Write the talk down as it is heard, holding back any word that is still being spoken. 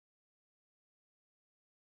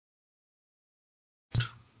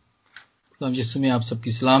खुदावंद यीशु में आप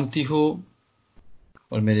सबकी सलामती हो।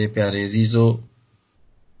 और मेरे प्यारे अजीजों,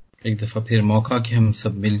 एक दफा फिर मौका कि हम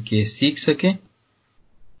सब मिल के सीख सकें।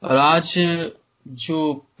 और आज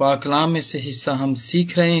जो पाक कलाम में से हिस्सा हम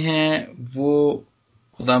सीख रहे हैं वो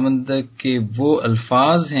खुदावंद के वो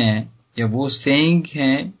अल्फाज हैं या वो सेइंग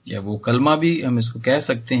हैं या वो कलमा भी हम इसको कह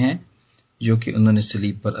सकते हैं जो कि उन्होंने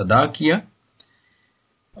सलीब पर अदा किया।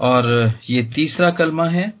 और ये तीसरा कलमा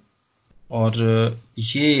है और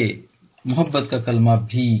ये मोहब्बत का कलमा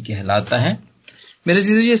भी कहलाता है। मेरे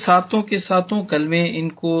अजीजों, ये सातों के सातों कलमे,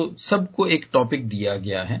 इनको सबको एक टॉपिक दिया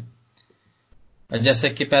गया है। जैसा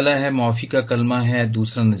कि पहला है माफी का कलमा है,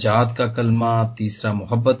 दूसरा नजात का कलमा, तीसरा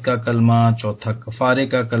मोहब्बत का कलमा, चौथा कफारे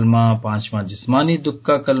का कलमा, पांचवां जिस्मानी दुख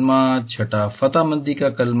का कलमा, छठा फतामंदी का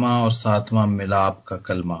कलमा और सातवां मिलाप का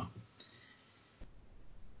कलमा।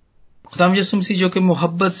 खुदावंद यीशु मसीह जो कि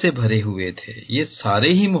मोहब्बत से भरे हुए थे, ये सारे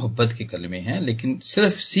ही मोहब्बत के कलमे हैं, लेकिन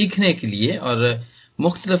सिर्फ सीखने के लिए और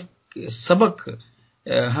मुख्तलिफ सबक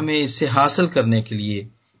हमें इससे हासिल करने के लिए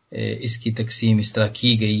इसकी तकसीम इस तरह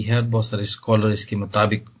की गई है। बहुत सारे स्कॉलर इसके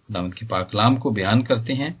मुताबिक खुदावंद के पाक कलाम को बयान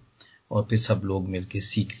करते हैं और फिर सब लोग मिलकर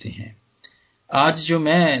सीखते हैं। आज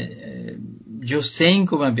जो सेइंग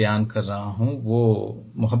को मैं बयान कर रहा हूं वो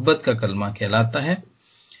मोहब्बत का कलमा कहलाता है।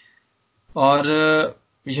 और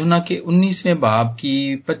यूहन्ना के 19वें बाब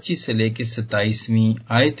की 25 से लेकर 27वीं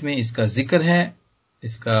आयत में इसका जिक्र है।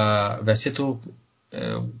 इसका वैसे तो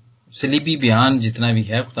सलीबी बयान जितना भी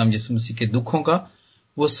है खुदावंद यीशु मसीह के दुखों का,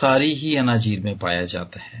 वो सारी ही अनाजील में पाया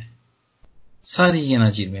जाता है, सारी ही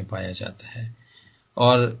अनाजील में पाया जाता है।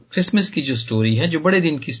 और क्रिसमस की जो स्टोरी है, जो बड़े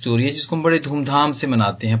दिन की स्टोरी है, जिसको हम बड़े धूमधाम से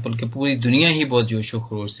मनाते हैं, बल्कि पूरी दुनिया ही बहुत जोशो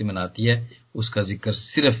खरोश से मनाती है, उसका जिक्र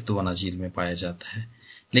सिर्फ 2 अनाजील में पाया जाता है।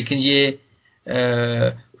 लेकिन ये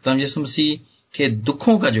खुदावंद यीशु मसीह के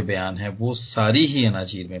दुखों का जो बयान है वो सारी ही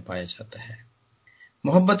अनाजील में पाया जाता है।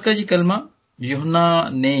 मोहब्बत का जी कलमा यूहन्ना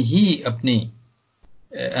ने ही अपनी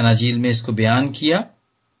अनाजील में इसको बयान किया,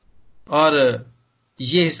 और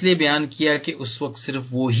ये इसलिए बयान किया कि उस वक्त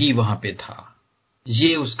सिर्फ वो ही वहां पे था,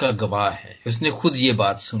 ये उसका गवाह है, उसने खुद ये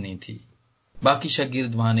बात सुनी थी। बाकी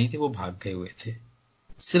शागिर्द वहां नहीं थे, वो भाग गए हुए थे,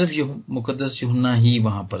 सिर्फ मुकद्दस यूहन्ना ही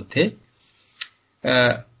वहां पर थे।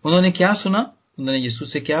 उन्होंने क्या सुना? उन्होंने यीशु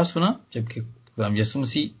से क्या सुना जबकि खुदावंद यीशु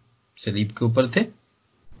मसीह सलीब के ऊपर थे?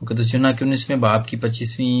 मुकद्दस यूहन्ना के 19वें बाब की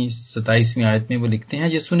 25वीं 27वीं आयत में वो लिखते हैं,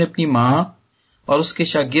 यीशु ने अपनी मां और उसके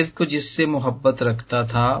शागिर्द को जिससे मोहब्बत रखता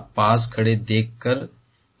था पास खड़े देखकर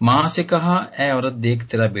मां से कहा, ऐ औरत, देख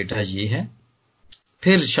तेरा बेटा ये है।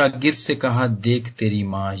 फिर शागिर्द से कहा, देख तेरी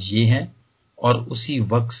मां ये है। और उसी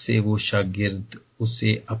वक्त से वो शागिर्द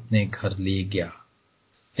उसे अपने घर ले गया।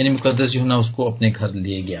 यानी मुकद्दस यूहन्ना उसको अपने घर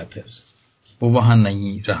ले गया, फिर वो वहां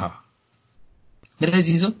नहीं रहा। मेरे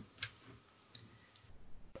अजीजों,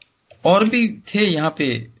 और भी थे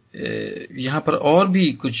यहां पर और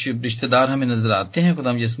भी कुछ रिश्तेदार हमें नजर आते हैं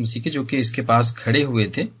खुदावंद यीशु मसीह के, जो कि इसके पास खड़े हुए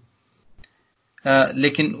थे,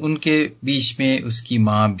 लेकिन उनके बीच में उसकी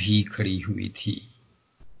मां भी खड़ी हुई थी।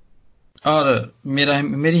 और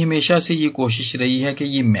मेरी हमेशा से ये कोशिश रही है कि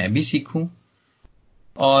ये मैं भी सीखूं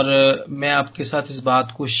और मैं आपके साथ इस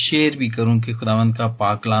बात को शेयर भी करूं कि खुदावंद का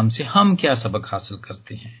पाक कलाम से हम क्या सबक हासिल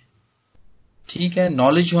करते हैं। ठीक है,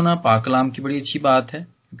 नॉलेज होना पाक कलाम की बड़ी अच्छी बात है,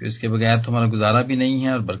 क्योंकि उसके बगैर तो हमारा गुजारा भी नहीं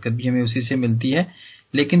है और बरकत भी हमें उसी से मिलती है।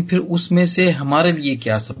 लेकिन फिर उसमें से हमारे लिए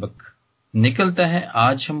क्या सबक निकलता है,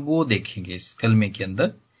 आज हम वो देखेंगे इस कलमे के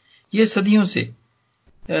अंदर। ये सदियों से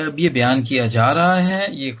ये बयान किया जा रहा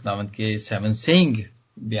है, ये खुदावंद के 7 सेइंग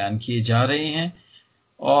बयान किए जा रहे हैं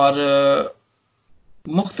और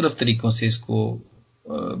मुख्तलिफ तरीकों से इसको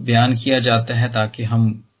बयान किया जाता है ताकि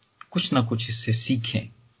हम कुछ ना कुछ इससे सीखें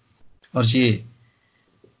और ये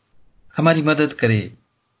हमारी मदद करे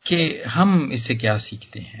कि हम इससे क्या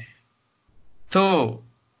सीखते हैं। तो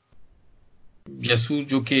यीशु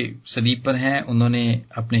जो कि सलीब पर हैं, उन्होंने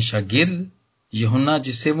अपने शागिर्द यूहन्ना,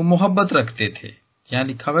 जिससे वो मोहब्बत रखते थे, यहां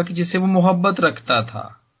लिखा हुआ कि जिससे वो मोहब्बत रखता था।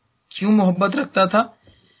 क्यों मोहब्बत रखता था?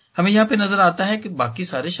 हमें यहां पे नजर आता है कि बाकी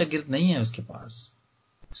सारे शागिर्द नहीं है उसके पास,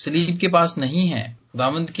 सलीब के पास नहीं है,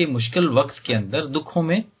 खुदावंद के मुश्किल वक्त के अंदर दुखों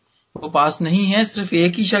में वो पास नहीं है, सिर्फ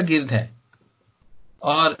एक ही शागिर्द है।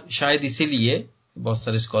 और शायद इसीलिए बहुत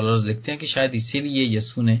सारे स्कॉलर्स लिखते हैं कि शायद इसीलिए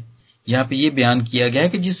यीशु ने यहां पे ये बयान किया गया है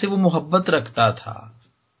कि जिससे वो मोहब्बत रखता था।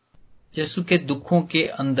 यीशु के दुखों के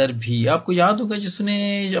अंदर भी आपको याद होगा यीशु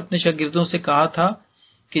ने अपने शागिर्दों से कहा था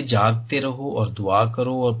कि जागते रहो और दुआ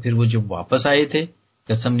करो। और फिर वो जब वापस आए थे,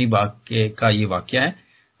 गसमनी बाग का ये वाकया है,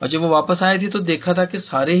 और जब वो वापस आए थे तो देखा था कि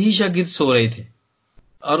सारे ही शागिर्द सो रहे थे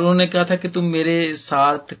और उन्होंने कहा था कि तुम मेरे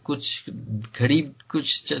साथ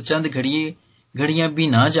कुछ चंद घड़ियां भी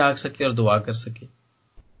ना जाग सके और दुआ कर सके।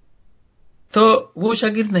 تو وہ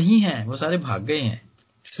شاگرد نہیں ہیں، وہ سارے بھاگ گئے ہیں،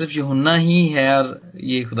 صرف یوحنا ہی ہے. اور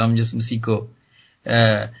یہ خدام یسوع مسیح کو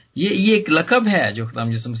یہ ایک لقب ہے جو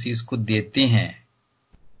خدام یسوع مسیح اس کو دیتے ہیں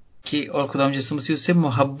کہ، اور خدام یسوع مسیح اس سے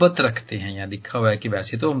محبت رکھتے ہیں. یہاں لکھا ہوا ہے کہ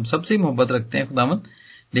ویسے تو ہم سب سے محبت رکھتے ہیں خداوند،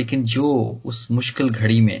 لیکن جو اس مشکل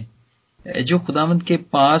گھڑی میں جو خداوند کے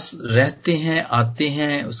پاس رہتے ہیں، آتے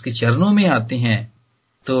ہیں، اس کے چرنوں میں آتے ہیں،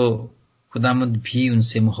 تو خداوند بھی ان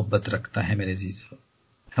سے محبت رکھتا ہے. میرے عزیزو،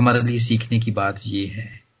 ہمارے لیے سیکھنے کی بات یہ ہے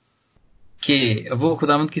کہ وہ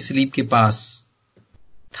خداوند کی صلیب کے پاس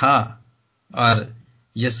تھا اور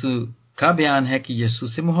یسوع کا بیان ہے کہ یسوع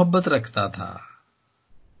سے محبت رکھتا تھا.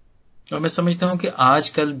 اور میں سمجھتا ہوں کہ آج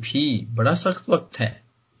کل بھی بڑا سخت وقت ہے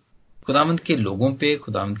خداوند کے لوگوں پہ،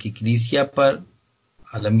 خداوند کی کلیسیا پر،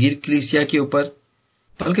 عالمگیر کلیسیا کے اوپر،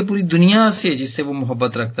 بلکہ پوری دنیا سے جس سے وہ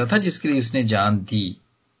محبت رکھتا تھا، جس کے لیے اس نے جان دی.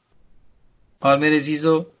 اور میرے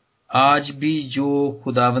عزیزو، آج بھی جو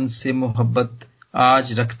خداوند سے محبت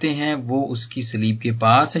آج رکھتے ہیں وہ اس کی صلیب کے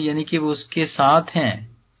پاس ہے، یعنی کہ وہ اس کے ساتھ ہیں.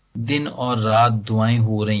 دن اور رات دعائیں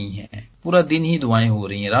ہو رہی ہیں، پورا دن ہی دعائیں ہو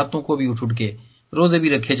رہی ہیں، راتوں کو بھی اٹھ کے روزے بھی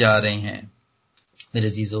رکھے جا رہے ہیں. میرے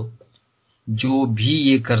عزیزو، جو بھی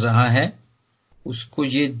یہ کر رہا ہے اس کو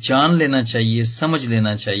یہ جان لینا چاہیے، سمجھ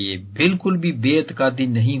لینا چاہیے، بالکل بھی بے اعتقادی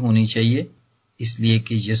نہیں ہونی چاہیے، اس لیے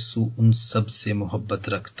کہ یسوع ان سب سے محبت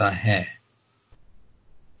رکھتا ہے.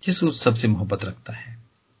 یسوع سب سے محبت رکھتا ہے.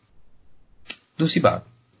 دوسری بات،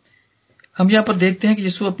 ہم یہاں پر دیکھتے ہیں کہ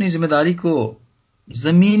یسوع اپنی ذمہ داری کو،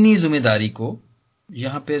 زمینی ذمہ داری کو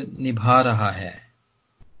یہاں پہ نبھا رہا ہے.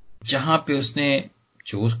 جہاں پہ اس نے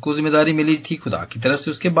جو اس کو ذمہ داری ملی تھی خدا کی طرف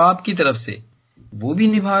سے، اس کے باپ کی طرف سے، وہ بھی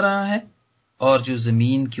نبھا رہا ہے، اور جو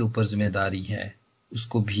زمین کے اوپر ذمہ داری ہے اس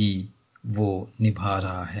کو بھی وہ نبھا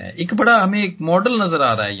رہا ہے. ایک بڑا ہمیں ایک ماڈل نظر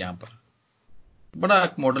آ رہا ہے یہاں پر، بڑا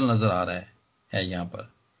ایک ماڈل نظر آ رہا ہے یہاں پر.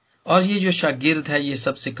 اور یہ جو شاگرد ہے، یہ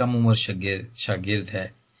سب سے کم عمر شاگرد ہے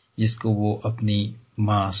جس کو وہ اپنی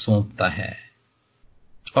ماں سونپتا ہے.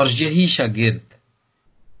 اور یہی شاگرد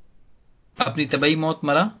اپنی طبعی موت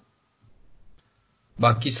مرا.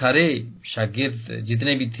 باقی سارے شاگرد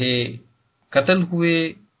جتنے بھی تھے قتل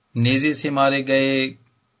ہوئے، نیزے سے مارے گئے،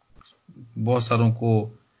 بہت ساروں کو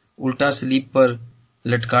الٹا صلیب پر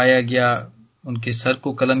لٹکایا گیا، ان کے سر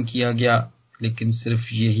کو قلم کیا گیا، لیکن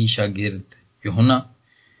صرف یہی شاگرد یوحنا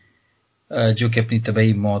جو کہ اپنی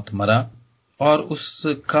طبعی موت مرا. اور اس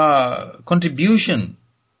کا کنٹریبیوشن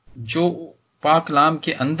جو پاک کلام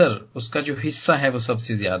کے اندر اس کا جو حصہ ہے وہ سب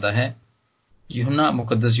سے زیادہ ہے.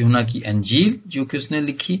 مقدس یوحنا کی انجیل جو کہ اس نے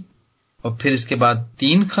لکھی، اور پھر اس کے بعد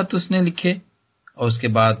 3 خط اس نے لکھے، اور اس کے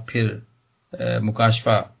بعد پھر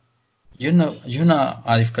مکاشفہ، یوحنا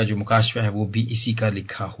عارف کا جو مکاشفہ ہے وہ بھی اسی کا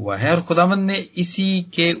لکھا ہوا ہے. اور خداوند نے اسی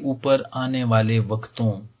کے اوپر آنے والے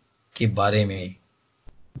وقتوں کے بارے میں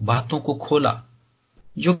باتوں کو کھولا،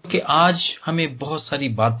 جو کہ آج ہمیں بہت ساری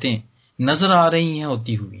باتیں نظر آ رہی ہیں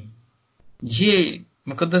ہوتی ہوئی. یہ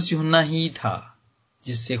مقدس یوحنا ہی تھا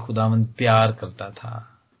جس سے خداوند پیار کرتا تھا.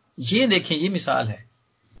 یہ دیکھیں، یہ مثال ہے،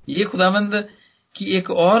 یہ خداوند کی ایک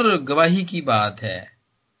اور گواہی کی بات ہے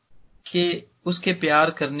کہ اس کے پیار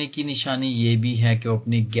کرنے کی نشانی یہ بھی ہے کہ وہ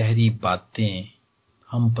اپنی گہری باتیں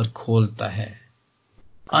ہم پر کھولتا ہے.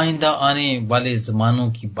 آئندہ آنے والے زمانوں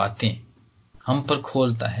کی باتیں ہم پر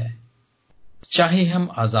کھولتا ہے، چاہے ہم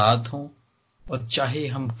آزاد ہوں اور چاہے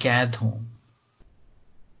ہم قید ہوں،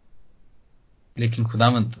 لیکن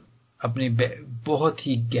خداوند اپنی بہت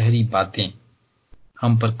ہی گہری باتیں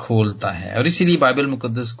ہم پر کھولتا ہے. اور اسی لیے بائبل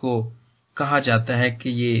مقدس کو کہا جاتا ہے کہ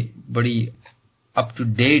یہ بڑی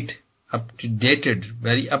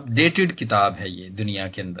ویری اپ ڈیٹڈ کتاب ہے. یہ دنیا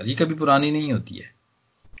کے اندر یہ کبھی پرانی نہیں ہوتی ہے،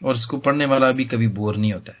 اور اس کو پڑھنے والا بھی کبھی بور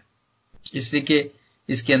نہیں ہوتا ہے، اس لیے کہ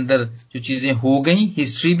اس کے اندر جو چیزیں ہو گئیں،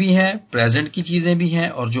 ہسٹری بھی ہے، پریزنٹ کی چیزیں بھی ہیں،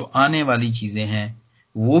 اور جو آنے والی چیزیں ہیں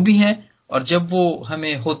وہ بھی ہیں. اور جب وہ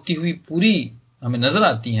ہمیں ہوتی ہوئی پوری ہمیں نظر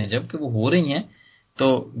آتی ہیں، جب کہ وہ ہو رہی ہیں، تو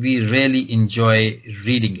we really enjoy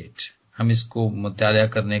reading it. ہم اس کو مطالعہ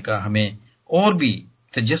کرنے کا ہمیں اور بھی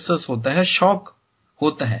تجسس ہوتا ہے، شوق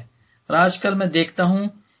ہوتا ہے. اور آج کل میں دیکھتا ہوں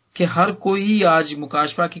کہ ہر کوئی آج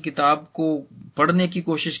مکاشفہ کی کتاب کو پڑھنے کی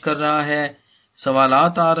کوشش کر رہا ہے،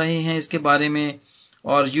 سوالات آ رہے ہیں اس کے بارے میں،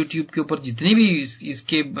 اور یوٹیوب کے اوپر جتنی بھی اس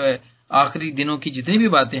کے آخری دنوں کی جتنی بھی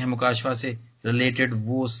باتیں ہیں مکاشفہ سے ریلیٹڈ،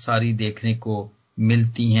 وہ ساری دیکھنے کو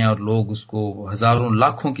ملتی ہیں، اور لوگ اس کو ہزاروں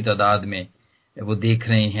لاکھوں کی تعداد میں وہ دیکھ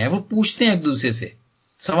رہے ہیں. وہ پوچھتے ہیں ایک دوسرے سے،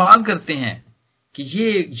 سوال کرتے ہیں کہ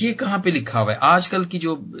یہ کہاں پہ لکھا ہوا ہے. آج کل کی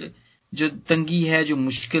جو تنگی ہے، جو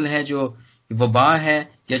مشکل ہے، جو وبا ہے،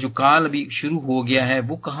 یا جو کال ابھی شروع ہو گیا ہے،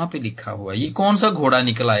 وہ کہاں پہ لکھا ہوا ہے؟ یہ کون سا گھوڑا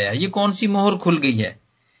نکل آیا ہے؟ یہ کون سی مہر کھل گئی ہے؟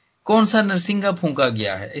 کون سا نرسنگا پھونکا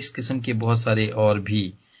گیا ہے؟ اس قسم کے بہت سارے اور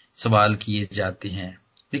بھی سوال کیے جاتے ہیں.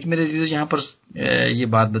 لیکن میرے عزیزو یہاں پر یہ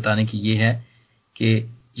بات بتانے کی یہ ہے کہ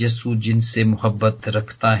یسوع جن سے محبت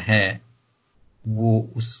رکھتا ہے وہ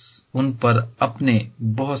ان پر اپنے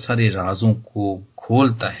بہت سارے رازوں کو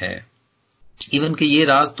کھولتا ہے. ایون کہ یہ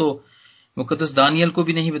راز تو مقدس دانیل کو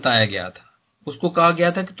بھی نہیں بتایا گیا تھا. اس کو کہا گیا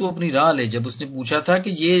تھا کہ تو اپنی راہ لے. جب اس نے پوچھا تھا کہ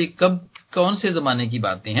یہ کب کون سے زمانے کی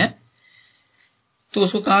باتیں ہیں تو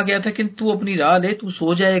اس کو کہا گیا تھا کہ تو اپنی راہ لے، تو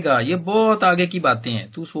سو جائے گا، یہ بہت آگے کی باتیں ہیں،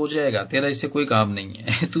 تو سو جائے گا، تیرا اس سے کوئی کام نہیں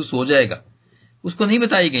ہے، تو سو جائے گا. اس کو نہیں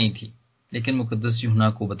بتائی گئی تھی لیکن مقدس یوحنا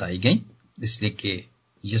کو بتائی گئی، اس لیے کہ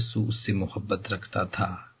یسوع اس سے محبت رکھتا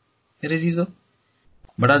تھا. میرے عزیزو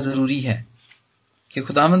بڑا ضروری ہے کہ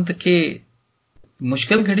خداوند کے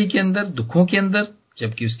مشکل گھڑی کے اندر، دکھوں کے اندر،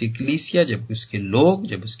 جبکہ اس کی کلیسیا، جبکہ اس کے لوگ،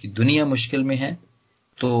 جب اس کی دنیا مشکل میں ہے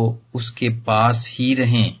تو اس کے پاس ہی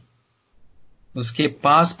رہیں، اس کے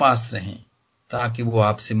پاس رہیں تاکہ وہ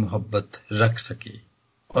آپ سے محبت رکھ سکے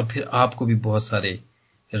اور پھر آپ کو بھی بہت سارے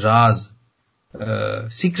راز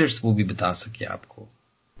سیکرٹس وہ بھی بتا سکے آپ کو.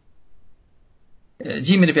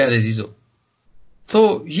 جی میرے پیارے عزیزو، تو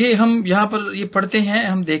یہ ہم یہاں پر یہ پڑھتے ہیں،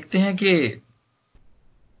 ہم دیکھتے ہیں کہ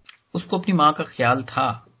اس کو اپنی ماں کا خیال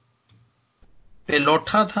تھا.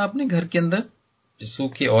 لوٹا تھا اپنے گھر کے اندر. یسوع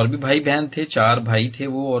کے اور بھی بھائی بہن تھے، 4 بھائی تھے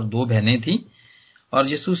وہ اور 2 بہنیں تھیں، اور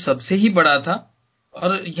یسوع سب سے ہی بڑا تھا.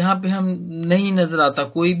 اور یہاں پہ ہم نہیں نظر آتا،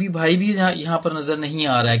 کوئی بھی بھائی بھی یہاں پر نظر نہیں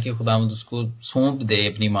آ رہا ہے کہ خداوند اس کو سونپ دے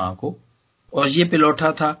اپنی ماں کو. اور یہ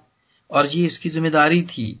لوٹا تھا اور یہ اس کی ذمہ داری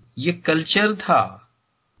تھی، یہ کلچر تھا.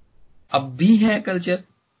 اب بھی ہے کلچر،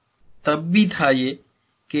 تب بھی تھا یہ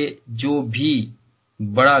کہ جو بھی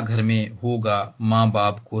بڑا گھر میں ہوگا ماں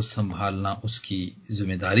باپ کو سنبھالنا اس کی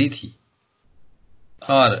ذمہ داری تھی.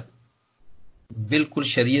 اور بالکل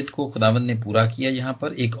شریعت کو خداوند نے پورا کیا. یہاں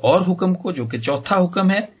پر ایک اور حکم کو جو کہ چوتھا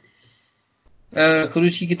حکم ہے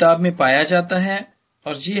خروج کی کتاب میں پایا جاتا ہے،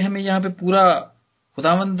 اور یہ ہمیں یہاں پہ پورا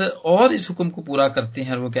خداوند اور اس حکم کو پورا کرتے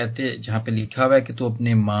ہیں، اور وہ کہتے ہیں جہاں پہ لکھا ہوا ہے کہ تو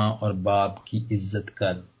اپنے ماں اور باپ کی عزت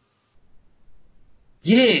کر.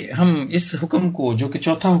 یہ ہم اس حکم کو جو کہ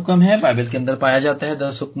چوتھا حکم ہے بائبل کے اندر پایا جاتا ہے،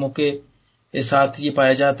 10 حکموں کے ساتھ یہ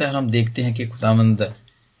پایا جاتا ہے، اور ہم دیکھتے ہیں کہ خداوند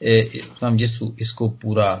یسوع اس کو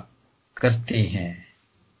پورا کرتے ہیں.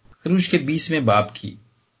 خروج کے 20ویں باب کی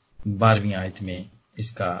 12ویں آیت میں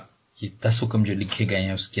اس کا یہ 10 حکم جو لکھے گئے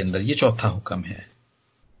ہیں اس کے اندر یہ چوتھا حکم ہے.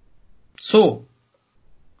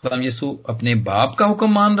 خدا یسوع اپنے باپ کا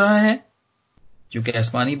حکم مان رہا ہے جو کہ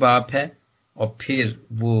آسمانی باپ ہے، اور پھر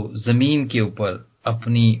وہ زمین کے اوپر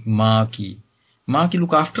اپنی ماں کی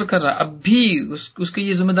لک آفٹر کر رہا. اب بھی اس کی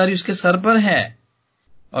یہ ذمہ داری اس کے سر پر ہے،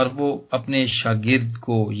 اور وہ اپنے شاگرد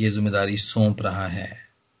کو یہ ذمہ داری سونپ رہا ہے.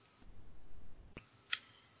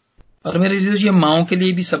 اور میرے عزیز یہ ماؤں کے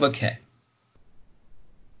لیے بھی سبق ہے.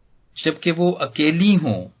 جبکہ وہ اکیلی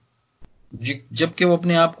ہوں، جبکہ وہ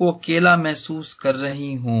اپنے آپ کو اکیلا محسوس کر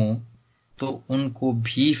رہی ہوں، تو ان کو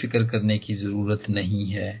بھی فکر کرنے کی ضرورت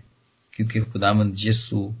نہیں ہے، کیونکہ خداوند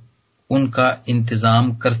یسوع ان کا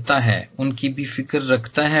انتظام کرتا ہے، ان کی بھی فکر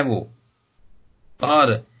رکھتا ہے وہ، اور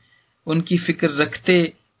ان کی فکر رکھتے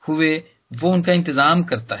ہوئے وہ ان کا انتظام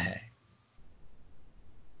کرتا ہے.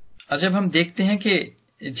 اور جب ہم دیکھتے ہیں کہ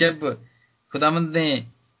جب خداوند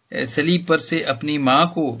نے صلیب پر سے اپنی ماں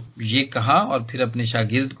کو یہ کہا اور پھر اپنے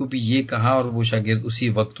شاگرد کو بھی یہ کہا، اور وہ شاگرد اسی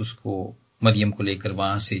وقت اس کو مریم کو لے کر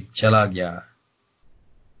وہاں سے چلا گیا،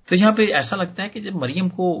 تو یہاں پہ ایسا لگتا ہے کہ جب مریم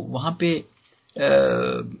کو وہاں پہ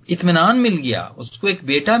اطمینان مل گیا، اس کو ایک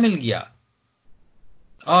بیٹا مل گیا،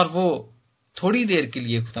 اور وہ تھوڑی دیر کے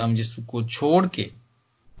لیے خداوند یسوع کو چھوڑ کے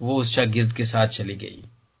وہ اس شاگرد کے ساتھ چلی گئی.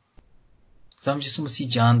 خداوند یسوع مسیح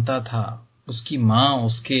جانتا تھا اس کی ماں،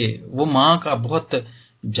 وہ ماں کا بہت،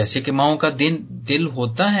 جیسے کہ ماؤں کا دل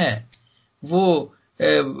ہوتا ہے،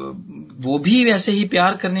 وہ بھی ویسے ہی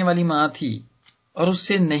پیار کرنے والی ماں تھی، اور اس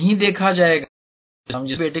سے نہیں دیکھا جائے گا.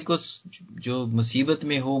 جس بیٹے کو جو مصیبت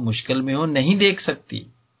میں ہو، مشکل میں ہو، نہیں دیکھ سکتی،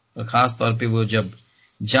 اور خاص طور پہ وہ جب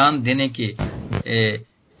جان دینے کے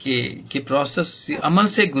پروسیس عمل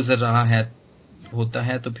سے گزر رہا ہوتا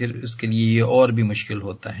ہے تو پھر اس کے لیے یہ اور بھی مشکل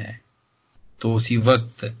ہوتا ہے. تو اسی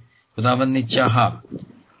وقت خداوند نے چاہا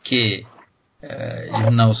کہ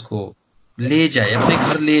یوحنا اس کو لے جائے، اپنے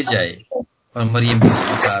گھر لے جائے، اور مریم بھی اس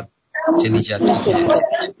کے ساتھ چلی جاتی ہے.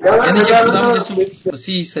 یعنی جب خداوند یسوع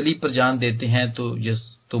مسیح صلیب پر جان دیتے ہیں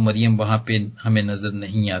تو مریم وہاں پہ ہمیں نظر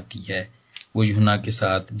نہیں آتی ہے، وہ یوحنا کے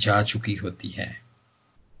ساتھ جا چکی ہوتی ہے.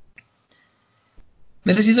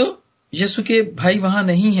 میرے عزیزو یسوع کے بھائی وہاں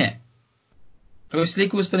نہیں ہیں، اور اس لیے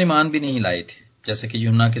کہ اس پر ایمان بھی نہیں لائے تھے، جیسا کہ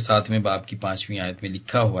یوحنا کے 7ویں باب کی 5ویں آیت میں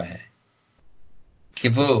لکھا ہوا ہے کہ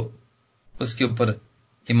وہ اس کے اوپر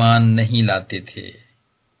ایمان نہیں لاتے تھے.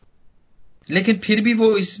 لیکن پھر بھی وہ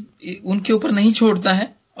ان کے اوپر نہیں چھوڑتا ہے،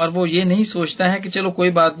 اور وہ یہ نہیں سوچتا ہے کہ چلو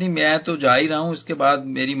کوئی بات نہیں، میں تو جا ہی رہا ہوں، اس کے بعد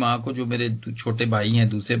میری ماں کو، جو میرے چھوٹے بھائی ہیں،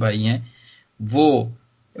 دوسرے بھائی ہیں، وہ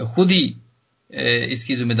خود ہی اس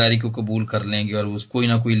کی ذمہ داری کو قبول کر لیں گے اور اس کوئی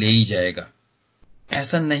نہ کوئی لے ہی جائے گا۔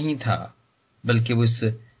 ایسا نہیں تھا، بلکہ وہ اس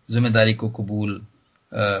ذمہ داری کو قبول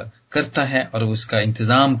کرتا ہے اور وہ اس کا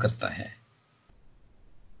انتظام کرتا ہے۔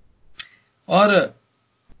 اور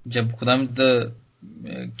جب خداوند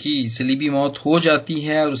کی صلیبی موت ہو جاتی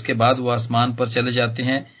ہے اور اس کے بعد وہ آسمان پر چلے جاتے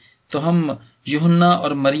ہیں، تو ہم یوحنا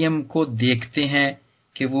اور مریم کو دیکھتے ہیں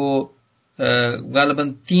کہ وہ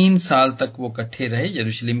غالباً 3 سال تک وہ کٹھے رہے،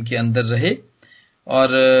 یروشلم کے اندر رہے، اور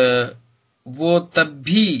وہ تب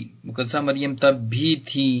بھی، مقدسہ مریم تب بھی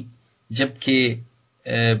تھی، جبکہ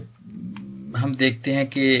ہم دیکھتے ہیں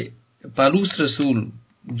کہ پالوس رسول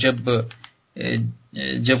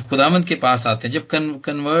جب خداوند کے پاس آتے ہیں، جب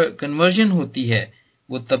کنورژن ہوتی ہے،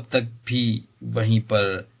 وہ تب تک بھی وہیں پر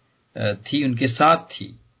تھی، ان کے ساتھ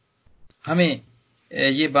تھی۔ ہمیں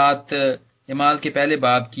یہ بات اعمال کے پہلے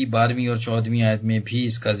باب کی 12ویں اور 14ویں آیت میں بھی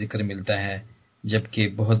اس کا ذکر ملتا ہے، جبکہ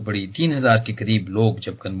بہت بڑی 3000 کے قریب لوگ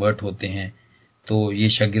جب کنورٹ ہوتے ہیں تو یہ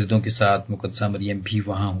شاگردوں کے ساتھ مقدسہ مریم بھی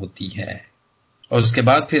وہاں ہوتی ہے۔ اور اس کے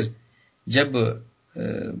بعد پھر جب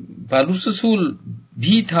پالوس رسول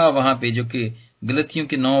بھی تھا وہاں پہ، جو کہ غلطیوں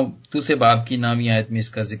کے 2 باب کی 9ویں آیت میں اس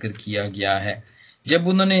کا ذکر کیا گیا ہے، جب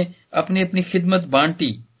انہوں نے اپنی خدمت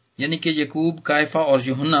بانٹی، یعنی کہ یعقوب، کائفہ اور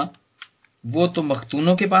یوحنا، وہ تو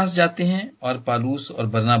مختونوں کے پاس جاتے ہیں اور پالوس اور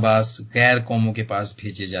برناباس غیر قوموں کے پاس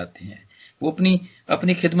بھیجے جاتے ہیں۔ وہ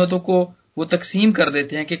اپنی خدمتوں کو وہ تقسیم کر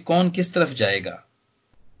دیتے ہیں کہ کون کس طرف جائے گا۔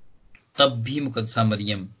 تب بھی مقدسہ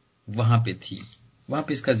مریم وہاں پہ تھی، وہاں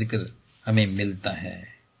پہ اس کا ذکر ہمیں ملتا ہے۔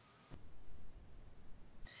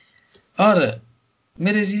 اور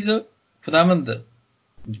میرے عزیزو، خداوند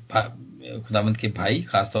کے بھائی،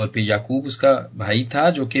 خاص طور پہ یعقوب اس کا بھائی تھا،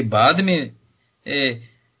 جو کہ بعد میں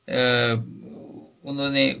انہوں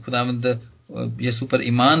نے خداوند یسوع پر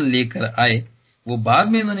ایمان لے کر آئے، وہ بعد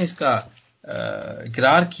میں انہوں نے اس کا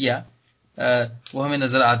اقرار کیا، وہ ہمیں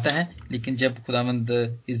نظر آتا ہے، لیکن جب خداوند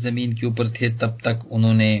اس زمین کے اوپر تھے تب تک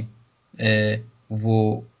انہوں نے وہ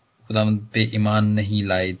خداوند پہ ایمان نہیں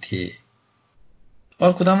لائے تھے۔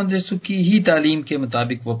 اور خداوند یسوع کی ہی تعلیم کے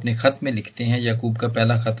مطابق وہ اپنے خط میں لکھتے ہیں، یعقوب کا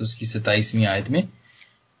پہلا خط اس کی 27ویں آیت میں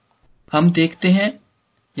ہم دیکھتے ہیں،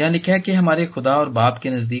 یہاں لکھا ہے کہ ہمارے خدا اور باپ کے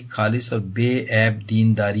نزدیک خالص اور بے عیب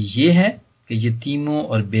دینداری یہ ہے کہ یتیموں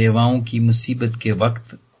اور بیواؤں کی مصیبت کے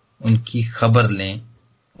وقت ان کی خبر لیں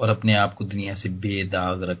اور اپنے آپ کو دنیا سے بے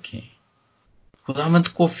داغ رکھیں۔ خداوند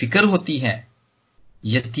کو فکر ہوتی ہے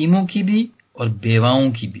یتیموں کی بھی اور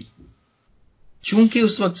بیواؤں کی بھی، چونکہ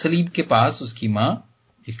اس وقت صلیب کے پاس اس کی ماں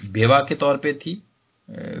ایک بیوہ کے طور پہ تھی۔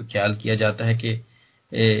 خیال کیا جاتا ہے کہ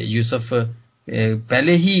یوسف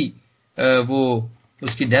پہلے ہی وہ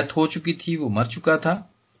اس کی ڈیتھ ہو چکی تھی، وہ مر چکا تھا،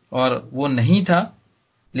 اور وہ نہیں تھا،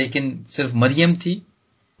 لیکن صرف مریم تھی،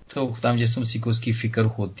 تو خداوند یسوع مسیح کو اس کی فکر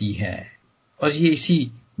ہوتی ہے۔ اور یہ اسی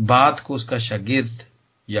بات کو اس کا شاگرد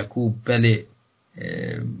یعقوب پہلے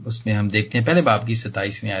اس میں ہم دیکھتے ہیں، پہلے باب کی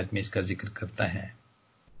 27ویں آیت میں اس کا ذکر کرتا ہے۔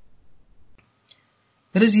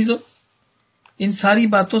 میرے عزیزو، ان ساری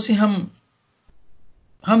باتوں سے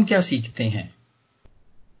ہم کیا سیکھتے ہیں؟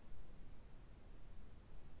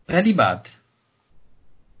 پہلی بات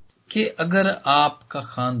کہ اگر آپ کا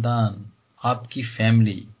خاندان، آپ کی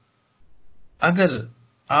فیملی، اگر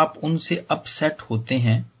آپ ان سے اپسیٹ ہوتے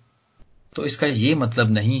ہیں تو اس کا یہ مطلب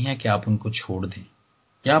نہیں ہے کہ آپ ان کو چھوڑ دیں،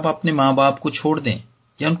 یا آپ اپنے ماں باپ کو چھوڑ دیں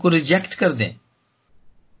یا ان کو ریجیکٹ کر دیں۔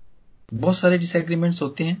 بہت سارے ڈس ایگریمنٹس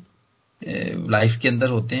ہوتے ہیں لائف کے اندر،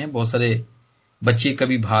 ہوتے ہیں بہت سارے بچے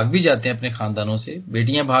کبھی بھاگ بھی جاتے ہیں اپنے خاندانوں سے،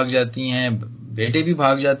 بیٹیاں بھاگ جاتی ہیں، بیٹے بھی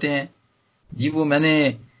بھاگ جاتے ہیں، جی وہ میں نے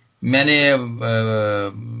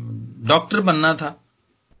ڈاکٹر بننا تھا،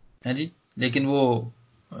 جی، لیکن وہ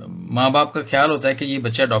ماں باپ کا خیال ہوتا ہے کہ یہ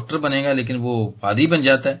بچہ ڈاکٹر بنے گا، لیکن وہ پادری بن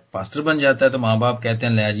جاتا ہے، پاسٹر بن جاتا ہے، تو ماں باپ کہتے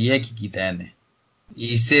ہیں لے جی ہے کہ تین ہے،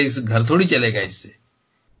 اس سے گھر تھوڑی چلے گا، اس سے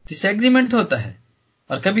ڈس ایگریمنٹ ہوتا ہے۔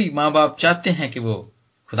 اور کبھی ماں باپ چاہتے ہیں کہ وہ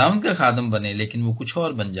خداوند کا خادم بنے، لیکن وہ کچھ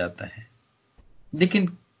اور بن جاتا ہے۔ لیکن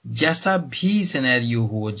جیسا بھی سینیریو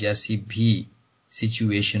ہو، جیسی بھی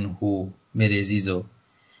سچویشن ہو، میرے عزیزو،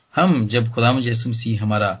 ہم جب خداوند یسوع مسیح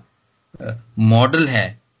ہمارا ماڈل ہے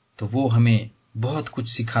تو وہ ہمیں بہت کچھ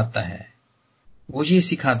سکھاتا ہے۔ وہ یہ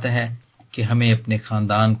سکھاتا ہے کہ ہمیں اپنے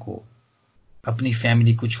خاندان کو، اپنی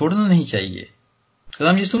فیملی کو چھوڑنا نہیں چاہیے۔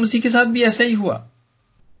 خداوند یسوع مسیح کے ساتھ بھی ایسا ہی ہوا۔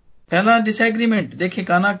 پہلا ڈس ایگریمنٹ دیکھیں،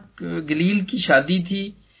 کانا گلیل کی شادی تھی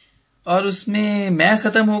اور اس میں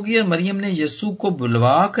ختم ہو گئی، اور مریم نے یسوع کو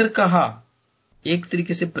بلوا کر کہا، ایک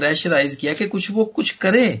طریقے سے پریشرائز کیا کہ وہ کچھ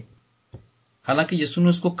کرے، حالانکہ یسوع نے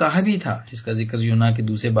اس کو کہا بھی تھا، جس کا ذکر یوحنا کے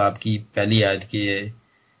 2 باب کی پہلی آیت کے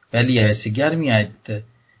पहली आयत से 11वीं आयत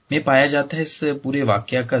में पाया जाता है इस पूरे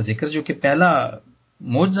वाकया का जिक्र, जो कि पहला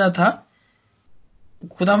मौजज़ा था।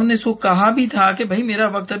 खुदावंद ने उसको कहा भी था कि भाई मेरा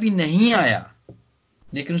वक्त अभी नहीं आया,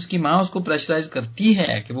 लेकिन उसकी मां उसको प्रेशराइज करती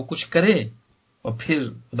है कि वो कुछ करे, और फिर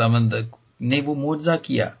खुदावंद ने वो मौजज़ा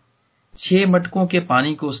किया। 6 मटकों के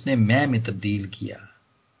पानी को उसने मैह में तब्दील किया।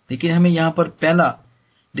 लेकिन हमें यहां पर पहला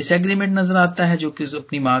डिसएग्रीमेंट नजर आता है जो कि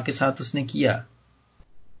अपनी मां के साथ उसने किया।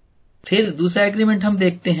 फिर दूसरा एग्रीमेंट हम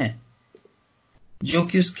देखते हैं जो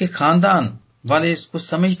कि उसके खानदान वाले इसको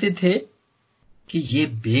समझते थे कि ये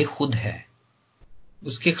बेखुद है।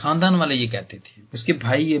 उसके खानदान वाले ये कहते थे, उसके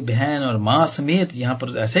भाई ये बहन और मां समेत, यहां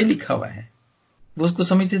पर ऐसा ही लिखा हुआ है, वो उसको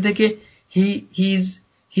समझते थे कि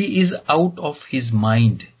he is out of his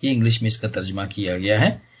mind. ये इंग्लिश में इसका तर्जमा किया गया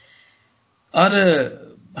है। और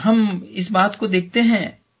हम इस बात को देखते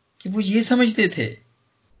हैं कि वो ये समझते थे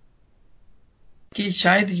कि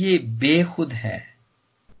शायद ये बेखुद है।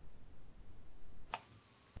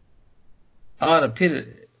 और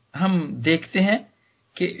फिर हम देखते हैं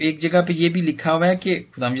कि एक जगह पे ये भी लिखा हुआ है कि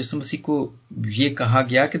खुदाम यीशु मसीह को ये कहा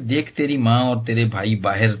गया कि देख तेरी मां और तेरे भाई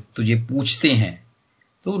बाहर तुझे पूछते हैं।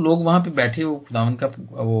 तो लोग वहां पे बैठे वो खुदावंद का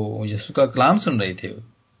वो यीशु का कलाम सुन रहे थे,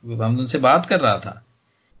 खुदावंद उनसे बात कर रहा था।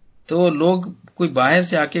 तो लोग, कोई बाहर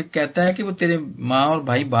से आके कहता है कि वो तेरे मां और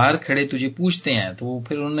भाई बाहर खड़े तुझे पूछते हैं। तो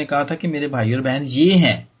फिर उन्होंने कहा था कि मेरे भाई और बहन ये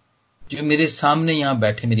हैं जो मेरे सामने यहां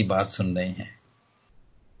बैठे मेरी बात सुन रहे हैं।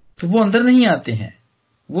 तो वो अंदर नहीं आते हैं,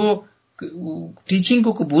 वो टीचिंग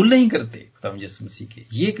को कबूल नहीं करते खुदावंद यीशु मसीह के।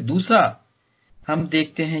 ये एक दूसरा हम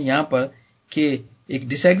देखते हैं यहां पर कि एक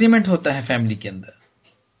डिसएग्रीमेंट होता है फैमिली के अंदर।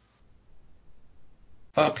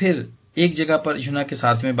 और फिर एक जगह पर यूहन्ना के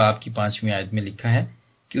 7वें बाब की 5वीं आयत में लिखा है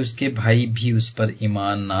कि उसके भाई भी उस पर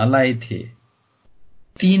ईमान ना लाए थे।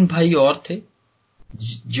 3 भाई और थे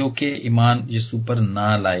जो कि ईमान यीशु पर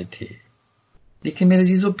ना लाए थे। लेकिन मेरे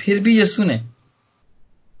अजीजों, फिर भी यीशु ने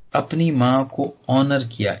अपनी मां को ऑनर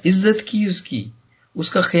किया, इज्जत की उसकी,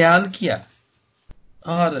 उसका ख्याल किया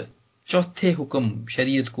और चौथे हुक्म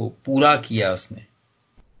शरीयत को पूरा किया।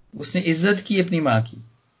 उसने इज्जत की अपनी मां की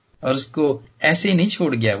और उसको ऐसे ही नहीं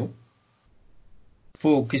छोड़ गया।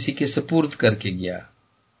 वो किसी के सपुर्द करके गया।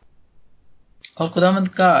 और खुदावंद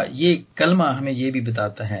का ये कलमा हमें ये भी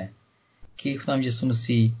बताता है कि खुदावंद यीशु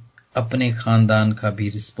मसीह अपने खानदान का भी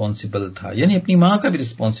रिस्पॉन्सिबल था, यानी अपनी मां का भी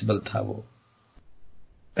रिस्पॉन्सिबल था। वो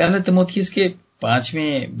पहले तिमोथियस के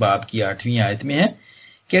 5वें बाब की 8वीं आयत में है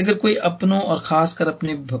कि अगर कोई अपनों और खासकर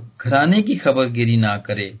अपने घराने की खबरगिरी ना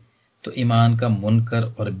करे तो ईमान का मुनकर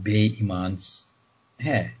और बेईमान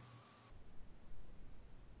है।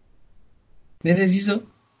 मेरे अजीजों,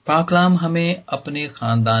 पाकलाम हमें अपने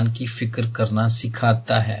खानदान की फिक्र करना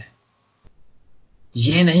सिखाता है।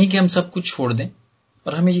 ये नहीं कि हम सब कुछ छोड़ दें।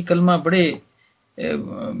 और हमें ये कलमा बड़े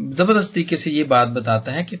जबरदस्त तरीके से ये बात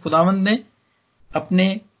बताता है कि खुदावंद ने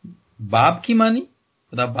अपने बाप की मानी,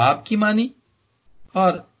 खुदा बाप की मानी,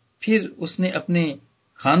 और फिर उसने अपने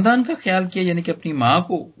खानदान का ख्याल किया, यानी कि अपनी मां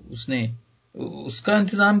को उसने उसका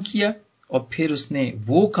इंतजाम किया, और फिर उसने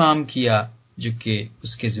वो काम किया जो कि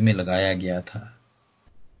उसके जिम्मे लगाया गया था।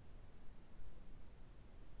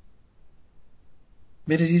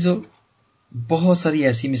 मेरे अजीजों, बहुत सारी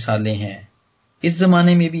ऐसी मिसालें हैं, इस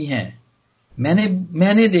जमाने में भी हैं।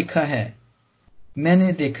 मैंने देखा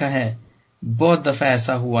है बहुत दफा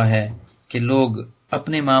ऐसा हुआ है कि लोग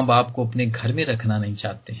अपने मां बाप को अपने घर में रखना नहीं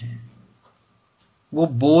चाहते हैं। वो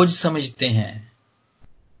बोझ समझते हैं।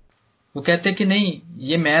 वो कहते हैं कि नहीं,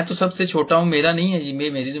 ये मैं तो सबसे छोटा हूं, मेरा नहीं है जी,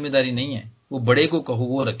 मेरी जिम्मेदारी नहीं है। वो बड़े को कहो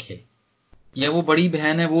वो रखे, या वो बड़ी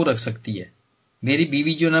बहन है वो रख सकती है। मेरी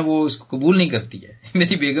बीवी जो ना वो इसको कबूल नहीं करती है।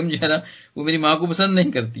 मेरी बेगम जो है ना वो मेरी मां को पसंद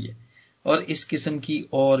नहीं करती है। और इस किस्म की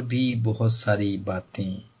और भी बहुत सारी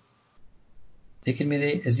बातें। लेकिन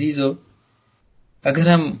मेरे अजीजों, अगर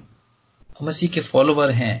हम मसीह के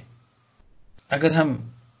फॉलोवर हैं, अगर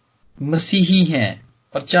हम मसीही हैं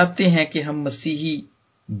और चाहते हैं कि हम मसीही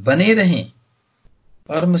बने रहें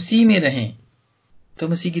और मसीह में रहें, तो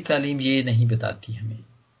मसीह की तालीम ये नहीं बताती हमें।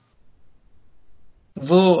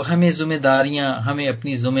 वो हमें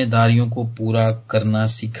अपनी जिम्मेदारियों को पूरा करना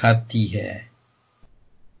सिखाती है।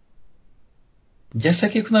 जैसा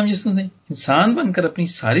कि खुदा यीशु ने इंसान बनकर अपनी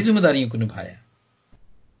सारी जिम्मेदारियों को निभाया,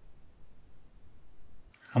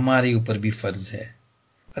 हमारे ऊपर भी फर्ज है।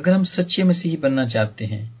 अगर हम सच्चे मसीही बनना चाहते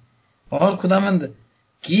हैं और खुदावंद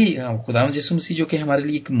यीशु मसीह जो कि हमारे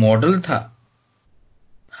लिए एक मॉडल था,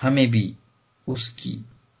 हमें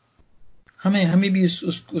भी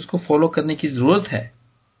उसको फॉलो करने की जरूरत है।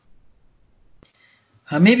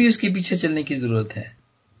 हमें भी उसके पीछे चलने की जरूरत है।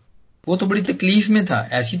 वो तो बड़ी तकलीफ में था।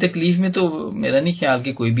 ऐसी तकलीफ में तो मेरा नहीं ख्याल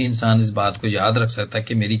कि कोई भी इंसान इस बात को याद रख सकता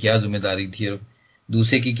कि मेरी क्या जिम्मेदारी थी और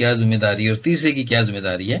دوسرے کی کیا ذمہ داری اور تیسرے کی کیا ذمہ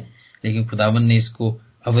داری ہے، لیکن خداوند نے اس کو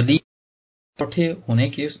اولی لوٹے ہونے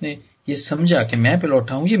کے اس نے یہ سمجھا کہ میں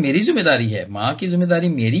پلوٹا ہوں، یہ میری ذمہ داری ہے، ماں کی ذمہ داری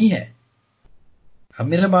میری ہے، اب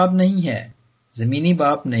میرا باپ نہیں ہے، زمینی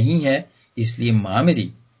باپ نہیں ہے، اس لیے ماں میری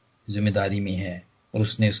ذمہ داری میں ہے، اور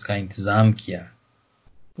اس نے اس کا انتظام کیا،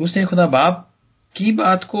 اس نے خدا باپ کی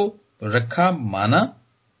بات کو رکھا، مانا،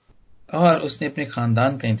 اور اس نے اپنے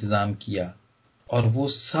خاندان کا انتظام کیا، اور وہ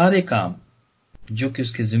سارے کام جو کہ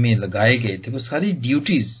اس کے ذمہ لگائے گئے تھے، وہ ساری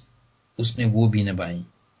ڈیوٹیز اس نے وہ بھی نبھائیں۔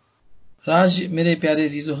 آج میرے پیارے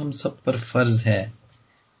عزیزو، ہم سب پر فرض ہے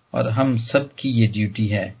اور ہم سب کی یہ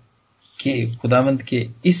ڈیوٹی ہے کہ خداوند کے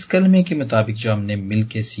اس کلمے کے مطابق جو ہم نے مل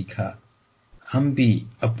کے سیکھا، ہم بھی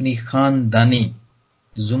اپنی خاندانی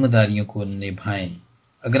ذمہ داریوں کو نبھائیں۔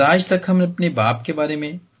 اگر آج تک ہم اپنے باپ کے بارے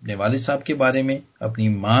میں، اپنے والد صاحب کے بارے میں، اپنی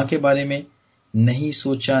ماں کے بارے میں نہیں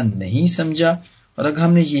سوچا، نہیں سمجھا، اور اگر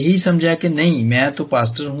ہم نے یہی سمجھا کہ نہیں، میں تو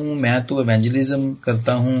پاسٹر ہوں، میں تو ایونجلزم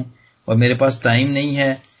کرتا ہوں اور میرے پاس ٹائم نہیں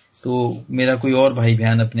ہے، تو میرا کوئی اور بھائی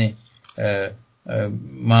بہن اپنے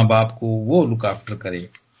ماں باپ کو وہ لک آفٹر کرے،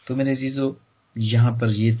 تو میرے عزیزو، یہاں پر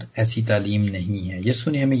یہ ایسی تعلیم نہیں ہے،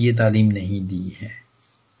 یسوع نے ہمیں یہ تعلیم نہیں دی ہے،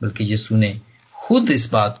 بلکہ یسوع نے خود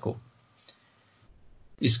اس بات کو،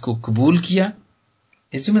 اس کو قبول کیا،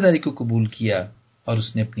 اس ذمہ داری کو قبول کیا، اور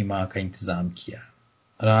اس نے اپنی ماں کا انتظام کیا۔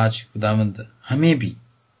 اور آج خداوند ہمیں بھی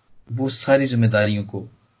وہ ساری ذمہ داریوں کو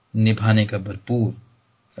نبھانے کا بھرپور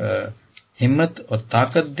ہمت اور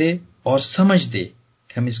طاقت دے اور سمجھ دے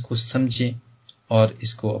کہ ہم اس کو سمجھیں اور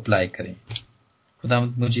اس کو اپلائی کریں۔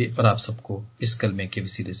 خداوند مجھے اور آپ سب کو اس کلمے کے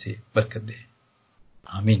وسیلے سے برکت دے،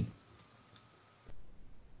 آمین۔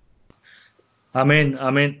 آمین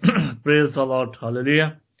آمین۔ پریز دی لارڈ، ہاللیلویا۔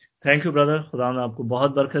 تھینک یو برادر، خدا نے آپ کو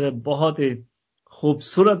بہت برکت ہے۔ بہت ہی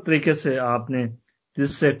خوبصورت طریقے سے آپ نے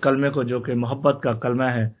تیسرے کلمے کو، جو کہ محبت کا کلمہ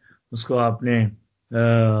ہے، اس کو آپ نے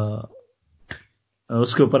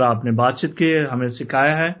اس کے اوپر آپ نے بات چیت کی، ہمیں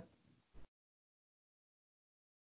سکھایا ہے۔